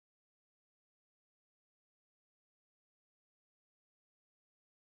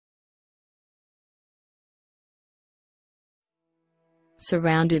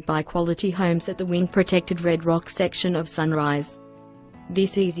surrounded by quality homes at the wind-protected Red Rock section of Sunrise.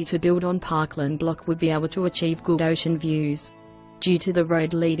 This easy-to-build-on parkland block would be able to achieve good ocean views, due to the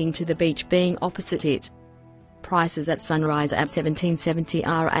road leading to the beach being opposite it. Prices at Sunrise at 1770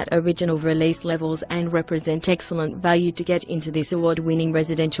 are at original release levels and represent excellent value to get into this award-winning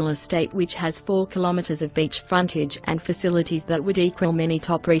residential estate, which has 4 kilometers of beach frontage and facilities that would equal many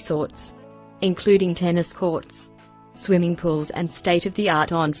top resorts, including tennis courts, swimming pools and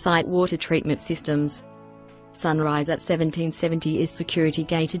state-of-the-art on-site water treatment systems. Sunrise at 1770 is security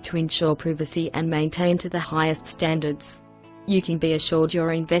gated to ensure privacy and maintained to the highest standards. You can be assured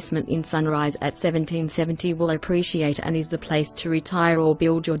your investment in Sunrise at 1770 will appreciate and is the place to retire or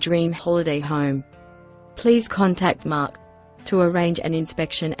build your dream holiday home. Please contact Mark to arrange an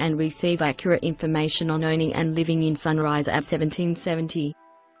inspection and receive accurate information on owning and living in Sunrise at 1770.